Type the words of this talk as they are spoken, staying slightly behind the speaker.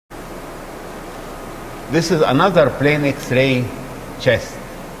This is another plain X-ray chest.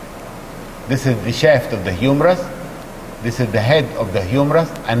 This is the shaft of the humerus. This is the head of the humerus,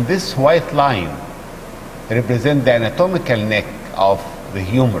 and this white line represents the anatomical neck of the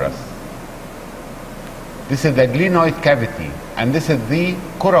humerus. This is the glenoid cavity, and this is the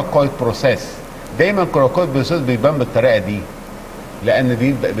coracoid process. دايما coracoid process بيبان بالطريقه دي لان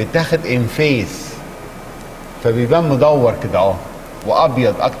بيتاخد ان فيس فبيبان مدور كده اهو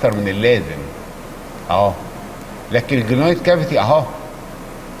وابيض اكتر من اللازم اهو. لكن الجلينويد كافيتي اهو.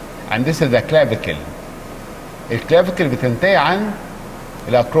 and this is the clavicle. الكلافيكل بتنتهي عن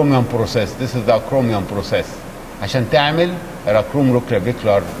الاكروميوم بروسيس. this is the acromion process عشان تعمل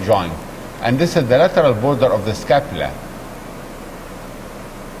الacromioclavicular joint. and this is the lateral border of the scapula.